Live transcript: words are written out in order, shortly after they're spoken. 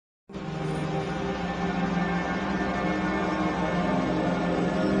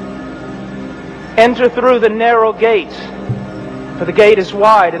Enter through the narrow gate, for the gate is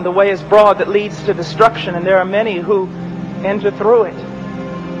wide and the way is broad that leads to destruction, and there are many who enter through it.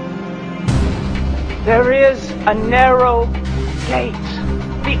 There is a narrow gate.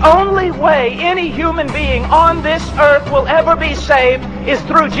 The only way any human being on this earth will ever be saved is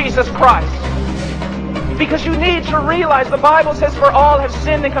through Jesus Christ. Because you need to realize the Bible says, for all have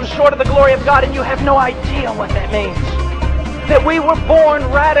sinned and come short of the glory of God, and you have no idea what that means. That we were born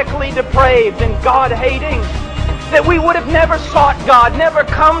radically depraved and God-hating. That we would have never sought God, never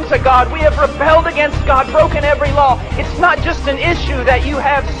come to God. We have rebelled against God, broken every law. It's not just an issue that you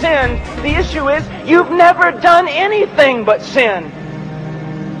have sinned. The issue is you've never done anything but sin.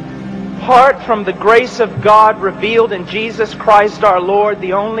 Apart from the grace of God revealed in Jesus Christ our Lord,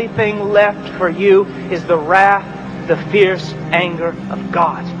 the only thing left for you is the wrath, the fierce anger of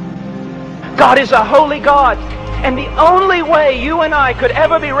God. God is a holy God, and the only way you and I could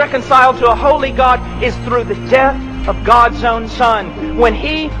ever be reconciled to a holy God is through the death of God's own Son, when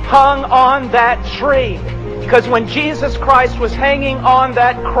He hung on that tree. Because when Jesus Christ was hanging on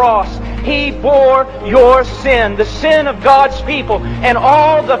that cross, He bore your sin, the sin of God's people, and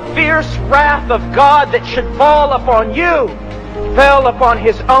all the fierce wrath of God that should fall upon you fell upon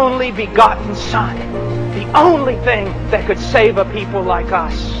His only begotten Son. The only thing that could save a people like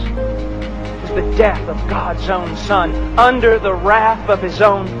us was the death of God's own Son, under the wrath of His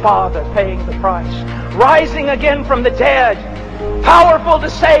own Father, paying the price. Rising again from the dead, powerful to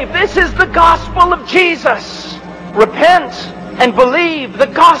save. This is the gospel of Jesus. Repent and believe the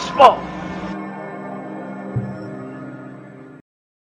gospel.